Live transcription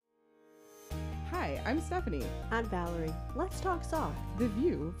Hi, I'm Stephanie. I'm Valerie. Let's talk Sauk. The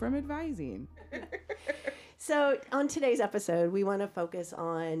view from advising. So on today's episode, we want to focus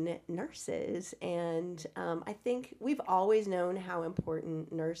on nurses. And I think we've always known how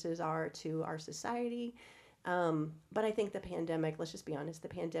important nurses are to our society. But I think the pandemic, let's just be honest, the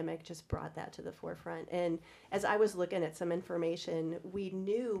pandemic just brought that to the forefront. And as I was looking at some information, we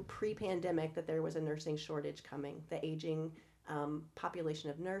knew pre-pandemic that there was a nursing shortage coming, the aging population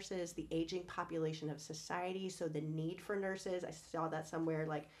of nurses, the aging population of society, so the need for nurses. I saw that somewhere,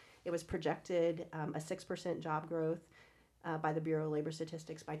 like it was projected a 6% job growth by the Bureau of Labor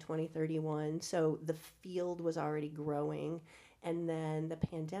Statistics by 2031. So the field was already growing. And then the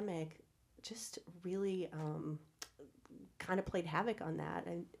pandemic just really kind of played havoc on that.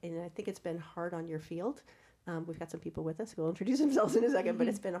 And I think it's been hard on your field. We've got some people with us who will introduce themselves in a second, but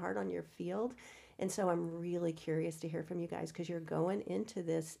it's been hard on your field. And so I'm really curious to hear from you guys because you're going into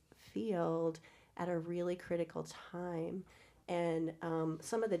this field at a really critical time. And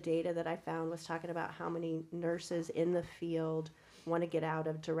some of the data that I found was talking about how many nurses in the field want to get out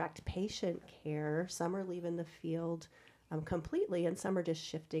of direct patient care. Some are leaving the field completely, and some are just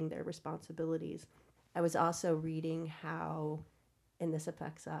shifting their responsibilities. I was also reading how, and this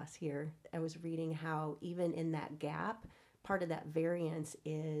affects us here, I was reading how even in that gap, part of that variance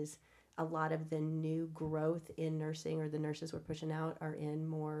is a lot of the new growth in nursing, or the nurses we're pushing out, are in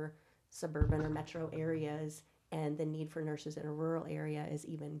more suburban or metro areas, and the need for nurses in a rural area is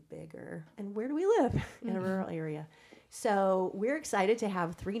even bigger. And where do we live? In a rural area. So we're excited to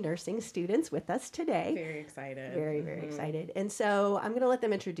have 3 nursing students with us today. Very excited. Very, very excited. And so I'm going to let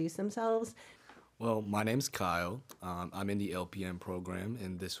them introduce themselves. Well, my name's Kyle. I'm in the LPN program,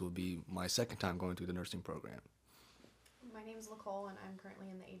 and this will be my second time going through the nursing program. My name's Nicole, and I'm currently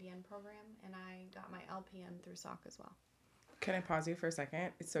in the ADN program, and I got my LPN through Sauk as well. Can I pause you for a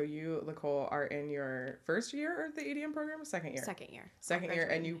second? So you, Nicole, are in your first year of the ADM program or second year? Second year. Second year,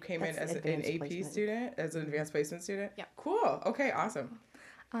 and you came in as an AP placement student, as an advanced placement student? Yep. Cool. Okay, awesome.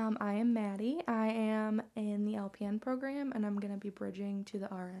 I am Maddie. I am in the LPN program, and I'm going to be bridging to the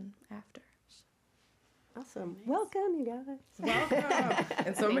RN after. Awesome. Nice. Welcome, you guys. Welcome.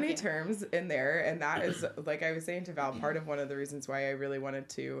 And so many terms in there. And that is, like I was saying to Val, part of one of the reasons why I really wanted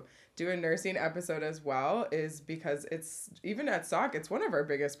to do a nursing episode as well is because it's, even at Sauk, it's one of our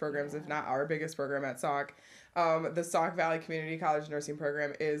biggest programs, if not our biggest program at Sauk. The Sauk Valley Community College Nursing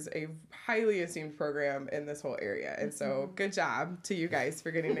Program is a highly esteemed program in this whole area. And so good job to you guys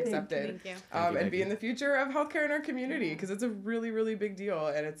for getting accepted. Thank you. And being the future of healthcare in our community, because it's a really, really big deal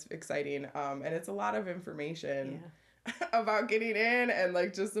and it's exciting. And it's a lot of information about getting in and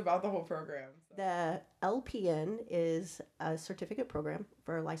like just about the whole program. So. The LPN is a certificate program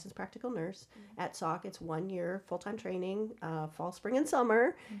for a licensed practical nurse. At Sauk. It's 1 year full-time training, fall, spring, and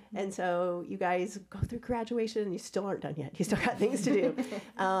summer. And so you guys go through graduation and you still aren't done yet. You still got things to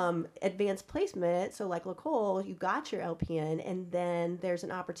do. Advanced placement. So like Nicole, you got your LPN, and then there's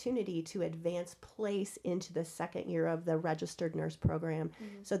an opportunity to advance place into the second year of the registered nurse program.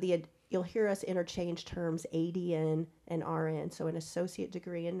 So you'll hear us interchange terms ADN and RN. So an associate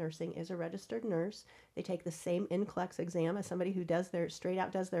degree in nursing is a registered nurse. They take the same NCLEX exam as somebody who does their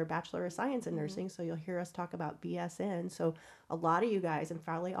Bachelor of Science in nursing. So you'll hear us talk about BSN. So a lot of you guys, and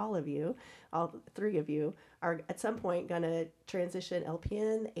probably all of you, all 3 of you, are at some point going to transition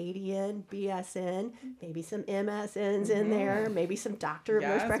LPN, ADN, BSN, maybe some MSNs in there, maybe some doctor of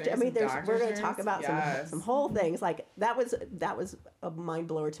nurse practice. I mean, we're going to talk about some whole things. Like that was a mind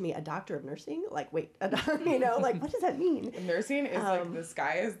blower to me. A doctor of nursing, like wait, like what does that mean? Nursing is like the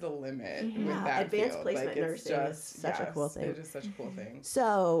sky is the limit with that advanced field. placement like, nursing is such a cool thing. It is such a cool thing.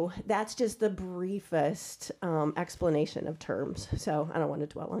 So that's just the briefest explanation of terms. So I don't want to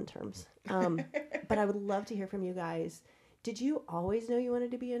dwell on terms. But I would love to hear from you guys. Did you always know you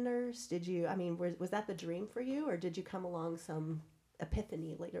wanted to be a nurse? Was that the dream for you, or did you come along some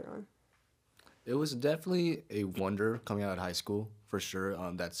epiphany later on? It was definitely a wonder coming out of high school, for sure.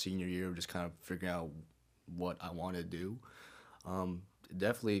 That senior year, just kind of figuring out what I wanted to do.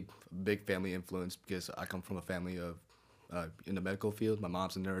 Definitely a big family influence because I come from a family of in the medical field. My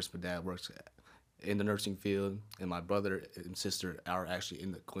mom's a nurse, my dad works in the nursing field, and my brother and sister are actually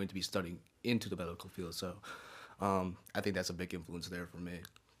going to be studying into the medical field. So I think that's a big influence there for me.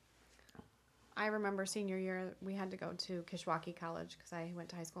 I remember senior year, we had to go to Kishwaukee College because I went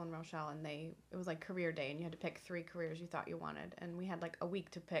to high school in Rochelle, and it was like career day, and you had to pick 3 careers you thought you wanted, and we had like a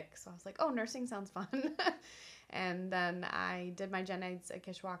week to pick. So I was like, oh, nursing sounds fun. And then I did my gen eds at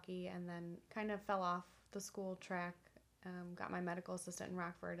Kishwaukee, and then kind of fell off the school track, got my medical assistant in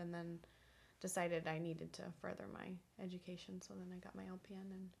Rockford, and then decided I needed to further my education. So then I got my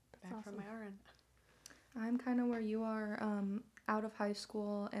LPN and back from my RN. I'm kind of where you are, out of high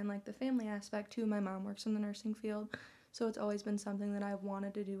school, and like the family aspect too. My mom works in the nursing field, so it's always been something that I've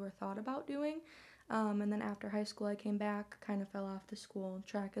wanted to do or thought about doing. And then after high school, I came back, kind of fell off the school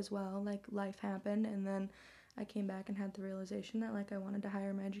track as well. Like life happened, and then I came back and had the realization that like I wanted to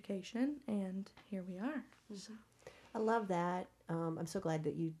higher my education, and here we are. So. I love that. I'm so glad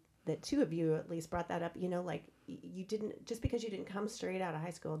that two of you at least brought that up. You know, like you didn't, just because you didn't come straight out of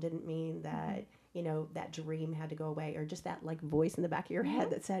high school didn't mean that, you know, that dream had to go away, or just that like voice in the back of your head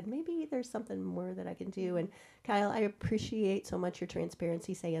that said, maybe there's something more that I can do. And Kyle, I appreciate so much your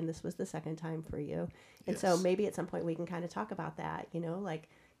transparency saying this was the second time for you. And so maybe at some point we can kind of talk about that, you know, like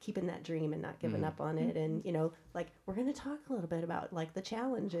keeping that dream and not giving up on it. And, you know, like we're going to talk a little bit about like the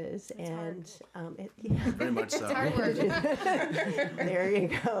challenges Very much so. It's hard work. There you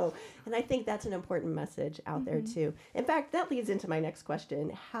go. And I think that's an important message out there too. In fact, that leads into my next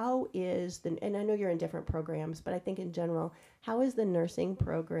question. How is and I know you're in different programs, but I think in general, how is the nursing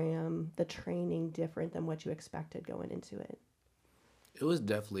program, the training different than what you expected going into it? It was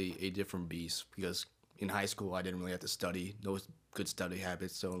definitely a different beast because in high school I didn't really have to study, no good study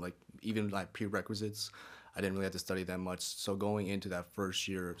habits. So like even like prerequisites, I didn't really have to study that much. So going into that first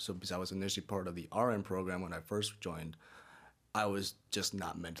year, so because I was initially part of the RN program when I first joined, I was just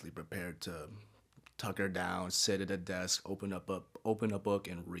not mentally prepared to tucker down, sit at a desk, open a book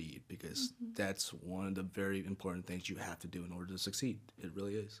and read, because that's one of the very important things you have to do in order to succeed. It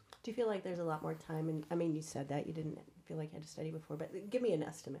really is. Do you feel like there's a lot more time? And I mean, you said that you didn't feel like you had to study before, but give me an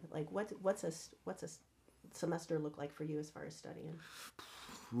estimate. Like what's a semester look like for you as far as studying?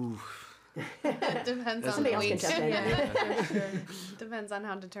 It depends on Somebody the else can week. jump in. Yeah, for sure. Depends on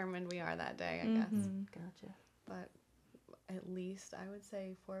how determined we are that day, I guess. Gotcha. But at least I would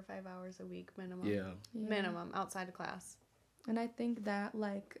say 4 or 5 hours a week minimum. Yeah. Minimum outside of class. And I think that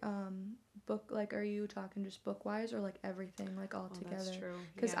like book, like, are you talking just book wise or like everything like all together? That's true.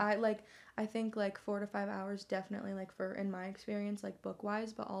 Because Yeah. I think like 4 to 5 hours definitely, like, for in my experience, like book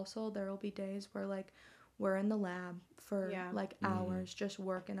wise, but also there will be days where like we're in the lab for like hours just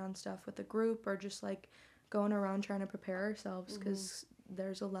working on stuff with the group, or just like going around trying to prepare ourselves, because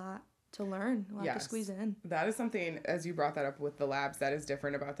there's a lot to learn, a lot to squeeze in. That is something, as you brought that up with the labs, that is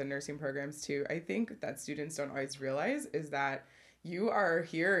different about the nursing programs too. I think that students don't always realize is that you are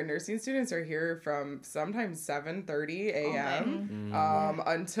here, nursing students are here from sometimes 7:30 a.m.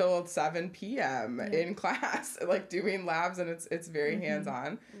 Until 7 p.m. in class, like doing labs, and it's very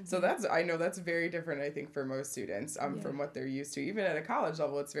hands-on. So I know that's very different, I think, for most students from what they're used to. Even at a college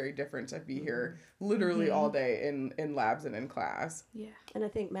level, it's very different to be here literally all day in labs and in class. Yeah. And I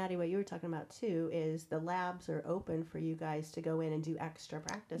think, Maddie, what you were talking about too is the labs are open for you guys to go in and do extra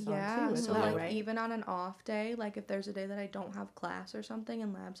practice on too as so well, like right? even on an off day, like if there's a day that I don't have class or something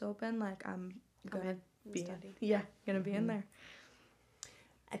and labs open, like I'm gonna be gonna be in there.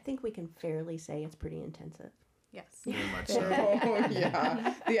 I think we can fairly say it's pretty intensive. Yes. Very much so. Oh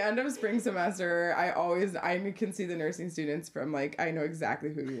yeah, the end of spring semester, I can see the nursing students from, like, I know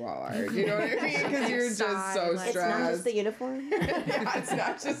exactly who you all are. You know what I mean? Because you're just so stressed. It's not just the uniform. Yeah, it's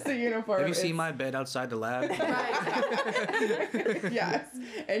not just the uniform. Have you seen my bed outside the lab? Yes,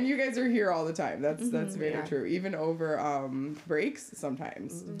 and you guys are here all the time. That's very true. Even over breaks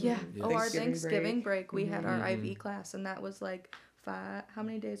sometimes. Yeah. Oh, our Thanksgiving Thanksgiving break, we had our IV class, and that was like 5. How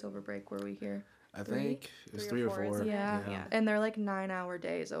many days over break were we here? I think it was 3 or 4. Yeah. And they're like 9-hour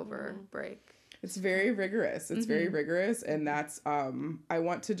days over break. It's very rigorous. It's very rigorous, and that's I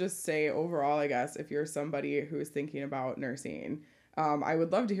want to just say overall, I guess, if you're somebody who is thinking about nursing, I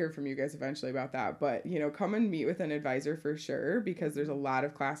would love to hear from you guys eventually about that. But, you know, come and meet with an advisor for sure, because there's a lot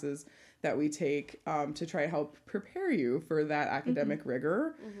of classes that we take to try to help prepare you for that academic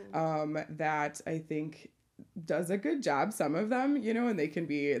rigor that I think does a good job, some of them, you know, and they can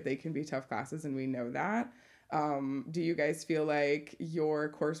be tough classes, and we know that. Do you guys feel like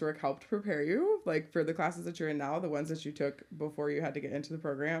your coursework helped prepare you, like, for the classes that you're in now, the ones that you took before you had to get into the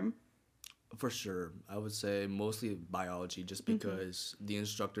program? For sure. I would say mostly biology, just because the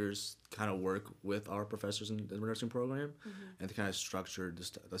instructors kind of work with our professors in the nursing program, and they kind of structure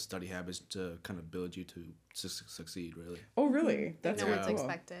the study habits to kind of build you to succeed, really. Oh, really? That's know very what's cool.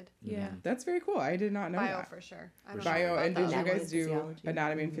 expected. Yeah. That's very cool. I did not know Bio that. for sure. I don't Bio, know and about did that. you guys do Physiology.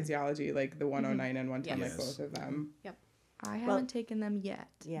 anatomy and physiology, like the 109 and 110, Yes. like both of them? I haven't taken them yet.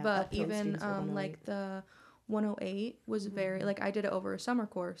 Yeah, But upfield even students are 108. like the 108 was very, like, I did it over a summer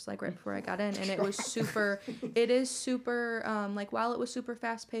course, like right before I got in, and it was super like, while it was super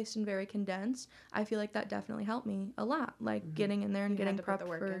fast paced and very condensed, I feel like that definitely helped me a lot, like getting in there and You had getting to put prepped the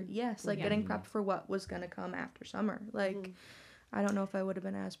work for in. getting prepped for what was gonna come after summer, like I don't know if I would have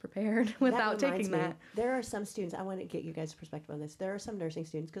been as prepared without taking that. There are some students, I want to get you guys' perspective on this. There are some nursing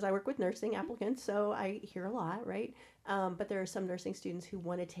students, because I work with nursing applicants, so I hear a lot, right? But there are some nursing students who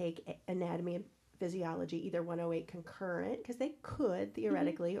want to take anatomy and physiology, either 108 concurrent, because they could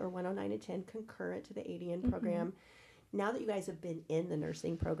theoretically, or 109 and 10 concurrent to the ADN program. Now that you guys have been in the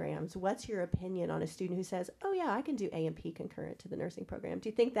nursing programs, what's your opinion on a student who says, oh yeah, I can do A&P concurrent to the nursing program? Do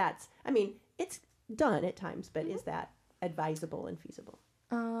you think that's, I mean, it's done at times, but is that advisable and feasible?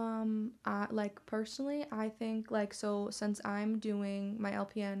 Like personally, I think like, so since I'm doing my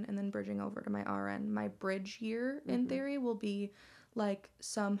LPN and then bridging over to my RN, my bridge year in theory will be like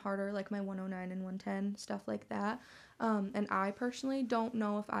some harder, like my 109 and 110, stuff like that. And I personally don't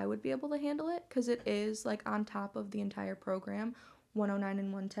know if I would be able to handle it, because it is like on top of the entire program. 109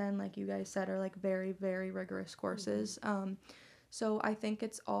 and 110, like you guys said, are like very, very rigorous courses. So I think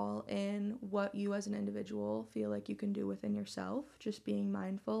it's all in what you as an individual feel like you can do within yourself. Just being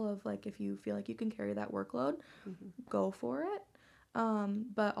mindful of like, if you feel like you can carry that workload, go for it.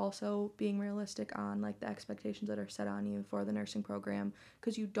 But also being realistic on like the expectations that are set on you for the nursing program,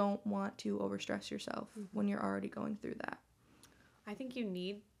 because you don't want to overstress yourself when you're already going through that. I think you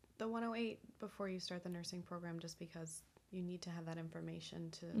need the 108 before you start the nursing program, just because you need to have that information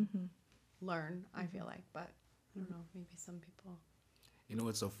to learn, I feel like. But I don't know, maybe some people. You know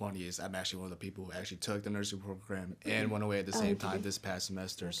what's so funny is I'm actually one of the people who actually took the nursing program and went away at the same time this past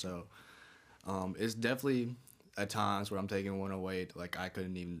semester. So it's definitely at times where I'm taking 108, like I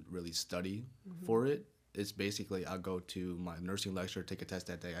couldn't even really study for it. It's basically I go to my nursing lecture, take a test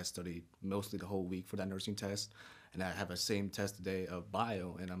that day. I study mostly the whole week for that nursing test, and I have a same test today of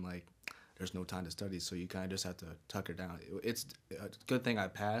bio, and I'm like, there's no time to study, so you kind of just have to tuck it down. It's a good thing I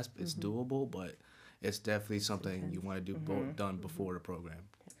passed. It's doable, but it's definitely something you want to do done before the program.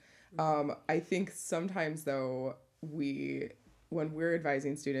 I think sometimes though when we're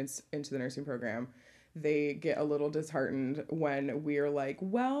advising students into the nursing program, they get a little disheartened when we're like,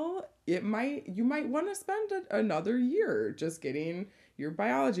 well, you might want to spend another year just getting your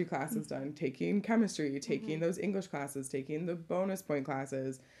biology classes done, taking chemistry, taking those English classes, taking the bonus point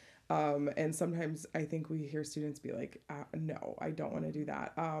classes. And sometimes I think we hear students be like, no, I don't want to do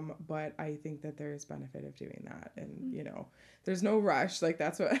that. But I think that there's benefit of doing that. And, you know, there's no rush. Like,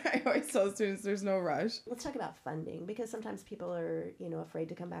 that's what I always tell students, there's no rush. Let's talk about funding, because sometimes people are, you know, afraid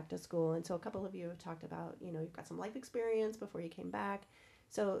to come back to school. And so a couple of you have talked about, you know, you've got some life experience before you came back.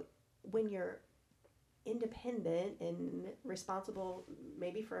 So when you're independent and responsible,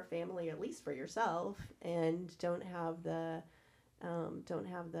 maybe for a family, or at least for yourself, and don't have the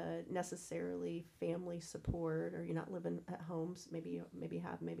necessarily family support, or you're not living at home, so maybe you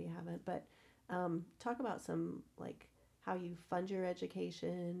have, maybe you haven't, but talk about some, like, how you fund your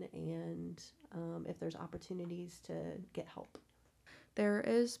education, and if there's opportunities to get help. There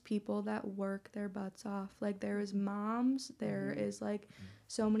is people that work their butts off. Like, there is moms, there is like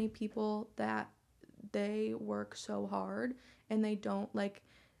so many people that they work so hard, and they don't, like,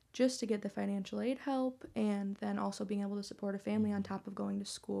 just to get the financial aid help, and then also being able to support a family on top of going to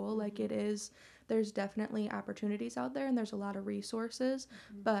school. Like, there's definitely opportunities out there, and there's a lot of resources,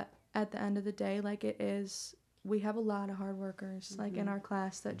 but at the end of the day, like, we have a lot of hard workers, like, in our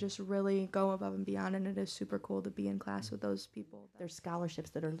class that just really go above and beyond, and it is super cool to be in class with those people. There's scholarships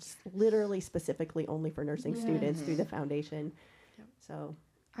that are literally specifically only for nursing students through the foundation. So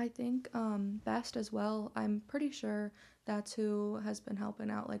I think BEST as well, I'm pretty sure that's who has been helping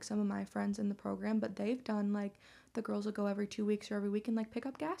out, like, some of my friends in the program, but they've done, like, the girls will go every 2 weeks or every week and, like, pick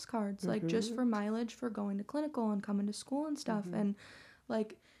up gas cards, like, just for mileage for going to clinical and coming to school and stuff. And,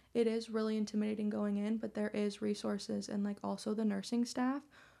 like, it is really intimidating going in, but there is resources, and, like, also the nursing staff,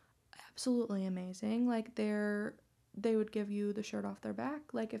 absolutely amazing. Like, they would give you the shirt off their back,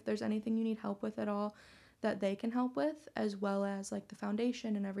 like, if there's anything you need help with at all that they can help with, as well as, like, the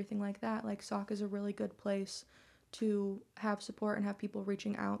foundation and everything like that. Like, Sauk is a really good place to have support and have people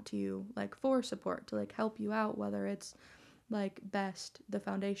reaching out to you, like, for support, to, like, help you out, whether it's, like, BEST, the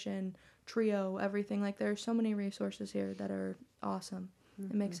foundation, TRIO, everything. Like, there's so many resources here that are awesome.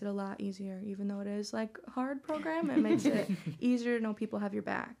 It makes it a lot easier, even though it is, like, a hard program. It makes it easier to know people have your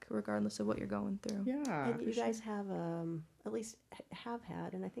back, regardless of what you're going through. Yeah. And you guys have, at least have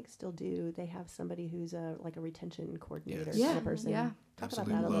had, and I think still do, they have somebody who's like a retention coordinator kind of person. Yeah. Talk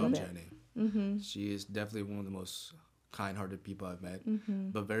Absolutely about that a love little bit. Jenny. She is definitely one of the most kind-hearted people I've met,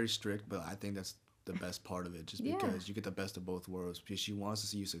 but very strict. But I think that's the best part of it, just because you get the best of both worlds. Because she wants to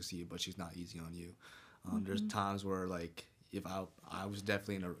see you succeed, but she's not easy on you. There's times where, like, if I was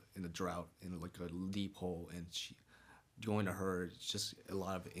definitely in a drought, in like a deep hole, and going to her, it's just a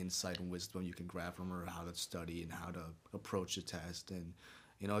lot of insight and wisdom you can grab from her, how to study and how to approach the test. And,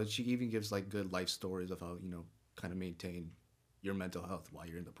 she even gives like good life stories of how, kind of maintain your mental health while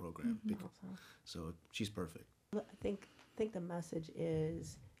you're in the program. So she's perfect. I think the message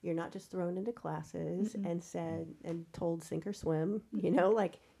is you're not just thrown into classes and said and told sink or swim.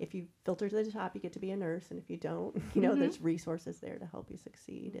 Like if you filter to the top, you get to be a nurse, and if you don't, there's resources there to help you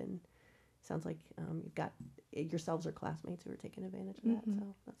succeed. And sounds like you've got yourselves or classmates who are taking advantage of that.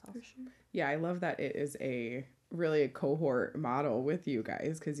 So that's awesome. For sure. Yeah, I love that it is really a cohort model with you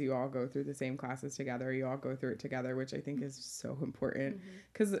guys, because you all go through the same classes together. You all go through it together, which I think is so important,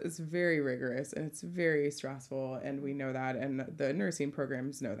 because it's very rigorous and it's very stressful, and we know that, and the nursing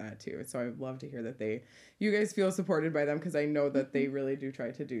programs know that too. So I'd love to hear that you guys feel supported by them, because I know that they really do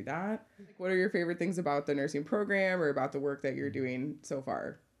try to do that. What are your favorite things about the nursing program or about the work that you're doing so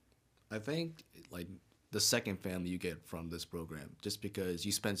far? I think like the second family you get from this program, just because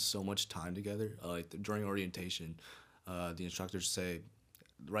you spend so much time together. Like during orientation, the instructors say,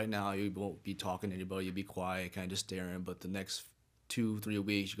 right now you won't be talking to anybody, you'll be quiet, kind of just staring, but the next 2-3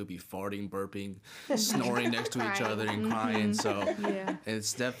 weeks you could be farting, burping, snoring next to each other and crying. So and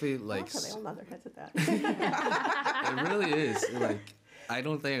it's definitely like they all nod their heads at that. It really is. Like I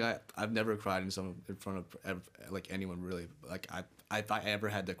don't think I've never cried in front of like anyone really. Like if I ever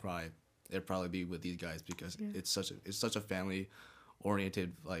had to cry, it'd probably be with these guys, because it's such a family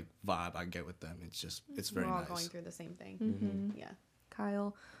oriented like vibe I get with them. It's very nice. We're all going through the same thing. Yeah.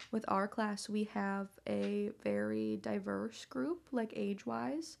 Kyle, with our class, we have a very diverse group, like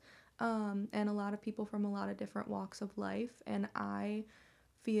age-wise, and a lot of people from a lot of different walks of life, and I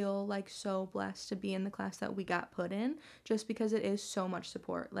feel like so blessed to be in the class that we got put in, just because it is so much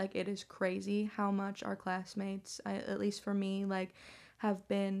support. Like, it is crazy how much our classmates, at least for me, like, have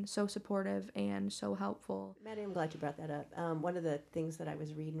been so supportive and so helpful. Maddie, I'm glad you brought that up. One of the things that I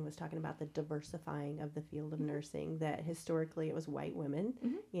was reading was talking about the diversifying of the field of nursing, that historically it was white women,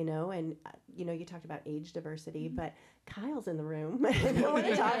 and, you talked about age diversity, but Kyle's in the room, and I want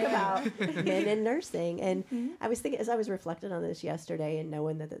to talk about men in nursing. And I was thinking, as I was reflecting on this yesterday and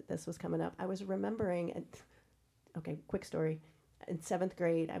knowing that this was coming up, I was remembering, quick story. In 7th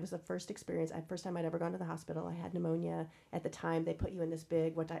grade, I was the first time I'd ever gone to the hospital. I had pneumonia. At the time, they put you in this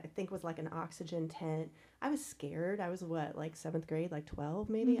big, what I think was like an oxygen tent. I was scared. I was like 7th grade, like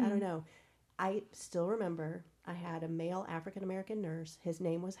 12 maybe? I don't know. I still remember I had a male African-American nurse. His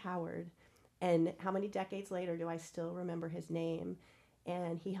name was Howard. And how many decades later do I still remember his name?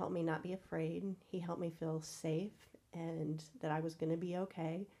 And he helped me not be afraid. He helped me feel safe and that I was going to be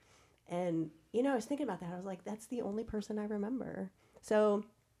okay. And, I was thinking about that. I was like, that's the only person I remember. So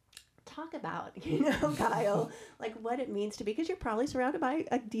talk about, Kyle, like what it means to be, because you're probably surrounded by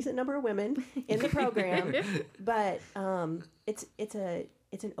a decent number of women in the program, but it's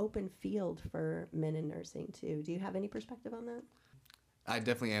an open field for men in nursing too. Do you have any perspective on that? I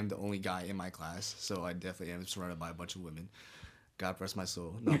definitely am the only guy in my class, so I definitely am surrounded by a bunch of women. God rest my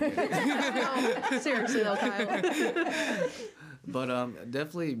soul. No, Seriously though, Kyle. But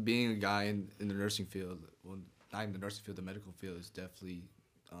definitely being a guy in the nursing field, well, not in the nursing field, the medical field, is definitely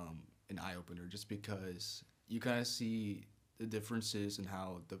an eye-opener, just because you kind of see the differences in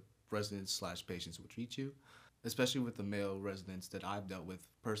how the residents/patients will treat you, especially with the male residents that I've dealt with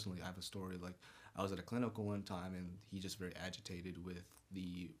personally. I have a story, like I was at a clinical one time, and he just very agitated with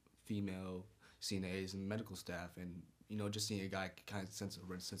the female CNAs and medical staff, and just seeing a guy kind of sense of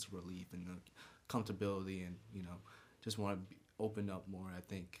relief and comfortability, and just want to open up more, I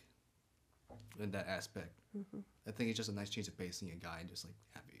think, in that aspect. I think it's just a nice change of pace, seeing a guy and just like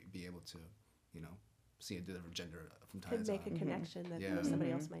be able to see a different gender from time to time. Could make a connection that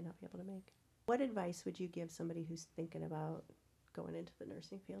somebody else might not be able to make. What advice would you give somebody who's thinking about going into the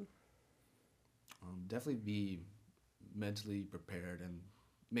nursing field? Definitely be mentally prepared and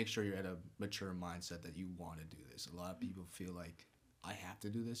make sure you're at a mature mindset that you want to do this. A lot of people feel like, I have to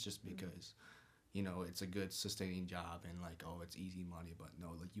do this just because, it's a good sustaining job and like, oh, it's easy money. But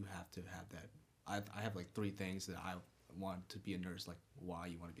no, like you have to have that. I have like 3 things that I want to be a nurse, like why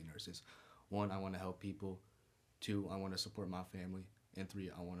you want to be a nurse is: 1, I want to help people; 2, I want to support my family; and 3,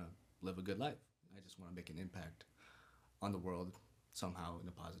 I want to live a good life. I just want to make an impact on the world somehow in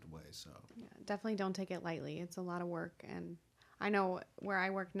a positive way. So yeah, definitely don't take it lightly. It's a lot of work, and I know where I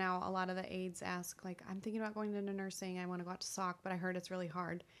work now, a lot of the aides ask, like, I'm thinking about going into nursing. I want to go out to Sauk, but I heard it's really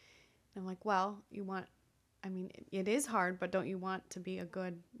hard. And I'm like, well, it is hard, but don't you want to be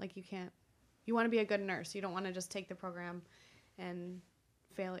you want to be a good nurse. You don't want to just take the program and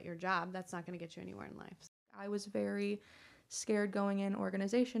fail at your job. That's not going to get you anywhere in life. I was very scared going in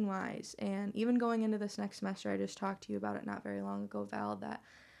organization wise. And even going into this next semester, I just talked to you about it not very long ago, Val, that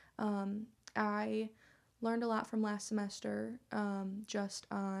I learned a lot from last semester, just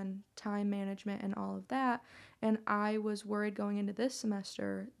on time management and all of that. And I was worried going into this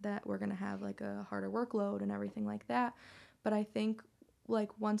semester that we're going to have like a harder workload and everything like that. But I think like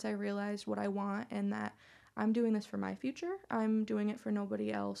once I realized what I want and that I'm doing this for my future, I'm doing it for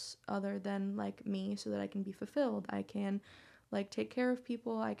nobody else other than like me, so that I can be fulfilled. I can like take care of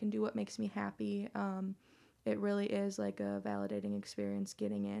people. I can do what makes me happy. It really is like a validating experience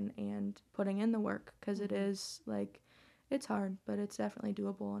getting in and putting in the work, because it is like, it's hard, but it's definitely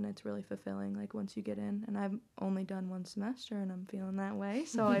doable, and it's really fulfilling like once you get in. And I've only done one semester and I'm feeling that way,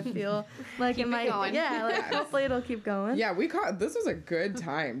 so I feel like it might like Yes. hopefully it'll keep going. Yeah, this was a good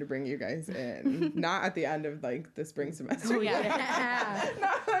time to bring you guys in. Not at the end of like the spring semester. Oh, yeah.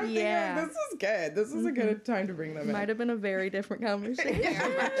 This is good. This is a good time to bring them in. Might have been a very different conversation.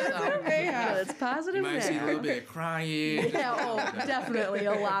 Yeah. But it's positive You might see a now. little bit of crying. Yeah, definitely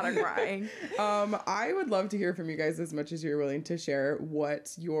a lot of crying. I would love to hear from you guys as much as you're willing to share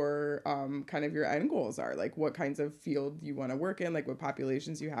what your kind of your end goals are. Like what kinds of field you want to work in, like what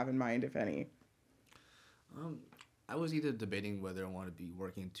populations you have in mind, if any. I was either debating whether I want to be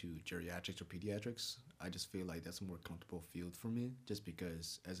working to geriatrics or pediatrics. I just feel like that's a more comfortable field for me, just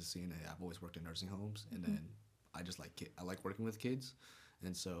because as a CNA, I've always worked in nursing homes, and then I just I like working with kids.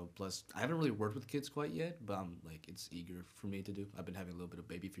 And so, plus, I haven't really worked with kids quite yet, but I'm like, it's eager for me to do. I've been having a little bit of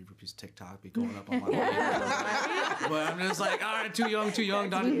baby fever because TikTok be going up on my but I'm just like, all right, too young,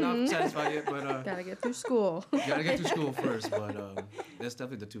 not satisfied yet. But Gotta get through school. gotta get through school first. But that's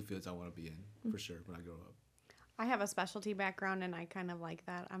definitely the two fields I want to be in for sure when I grow up. I have a specialty background, and I kind of like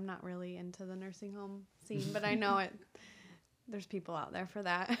that. I'm not really into the nursing home scene, but I know there's people out there for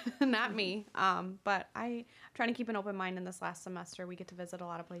that. Not me. But I'm trying to keep an open mind in this last semester. We get to visit a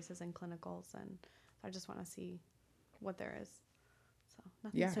lot of places and clinicals, and I just want to see what there is. So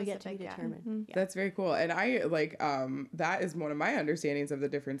nothing Yeah. So yet to be specific yet. determined. Yeah. That's very cool. And I like that is one of my understandings of the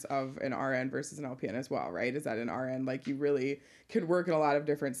difference of an RN versus an LPN as well, right? Is that an RN like you really could work in a lot of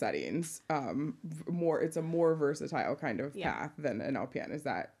different settings. It's a more versatile kind of path than an LPN. Is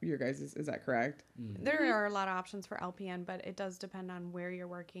that your guys' is that correct? There are a lot of options for LPN, but it does depend on where you're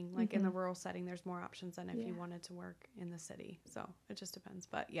working. Like in the rural setting, there's more options than if you wanted to work in the city. So it just depends.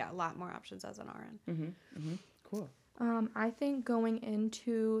 But yeah, a lot more options as an RN. Cool. I think going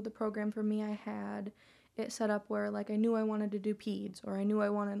into the program for me, I had it set up where like I knew I wanted to do peds, or I knew I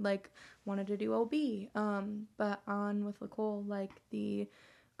wanted to do OB. But on with Nicole, like the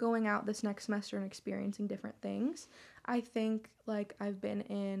going out this next semester and experiencing different things. I think like I've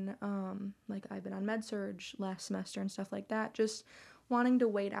been on med surge last semester and stuff like that. Just wanting to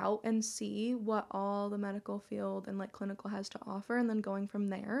wait out and see what all the medical field and like clinical has to offer, and then going from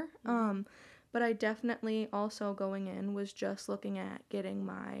there. But I definitely also going in was just looking at getting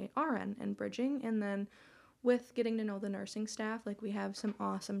my RN and bridging, and then with getting to know the nursing staff, like we have some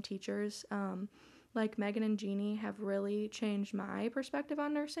awesome teachers, like Megan and Jeannie have really changed my perspective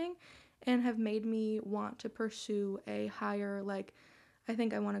on nursing and have made me want to pursue a higher, like, I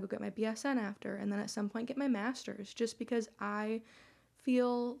think I want to go get my BSN after, and then at some point get my master's, just because I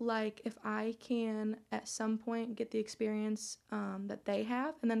feel like if I can at some point get the experience that they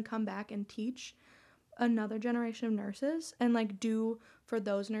have, and then come back and teach another generation of nurses and like do for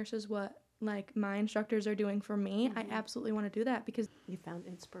those nurses what like my instructors are doing for me, I absolutely want to do that, because You found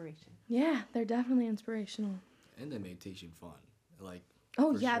inspiration. yeah, they're definitely inspirational. And they made teaching fun. Like,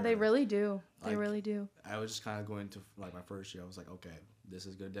 Oh for yeah, they sure. really do. They Like, really do. I was just kind of going to like my first year. I was like, okay, this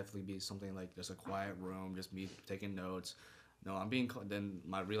is gonna definitely be something like just a quiet room, just me taking notes. No, I'm being called. Then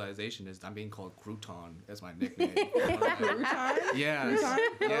my realization is I'm being called Crouton as my nickname. Yeah,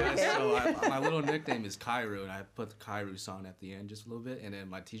 yeah. So my little nickname is Kairu, and I put Kairu-san at the end just a little bit, and then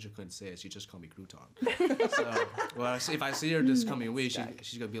my teacher couldn't say it. She just called me Crouton. So, well, if I see her this coming week,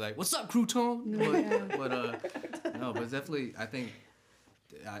 she's gonna be like, "What's up, Crouton?" But definitely, I think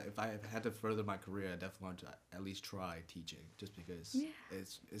if I had to further my career, I definitely want to at least try teaching, just because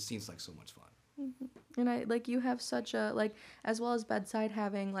it seems like so much fun. And I like you have such a like, as well as bedside,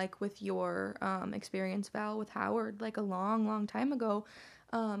 having like with your experience, Val, with Howard, like a long time ago,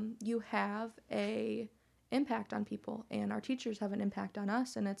 you have a impact on people, and our teachers have an impact on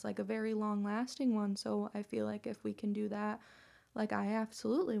us, and it's like a very long lasting one. So I feel like if we can do that, like I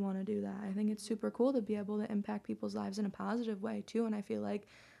absolutely want to do that. I think it's super cool to be able to impact people's lives in a positive way too, and I feel like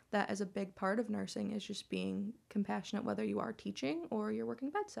that is a big part of nursing, is just being compassionate, whether you are teaching or you're working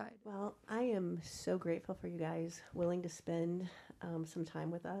bedside. Well, I am so grateful for you guys willing to spend some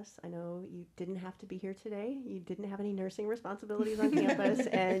time with us. I know you didn't have to be here today. You didn't have any nursing responsibilities on campus,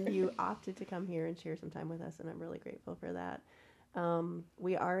 and you opted to come here and share some time with us, and I'm really grateful for that.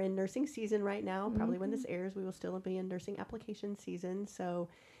 We are in nursing season right now. Probably when this airs, we will still be in nursing application season. So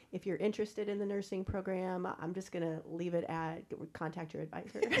if you're interested in the nursing program, I'm just going to leave it at contact your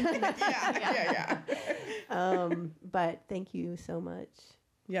advisor. Yeah. But thank you so much.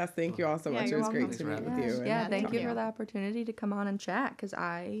 Yes, thank you all so much. It was great to meet with you. Yeah, thank you for the opportunity to come on and chat, because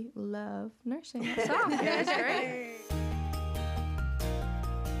I love nursing at Sauk. It was great.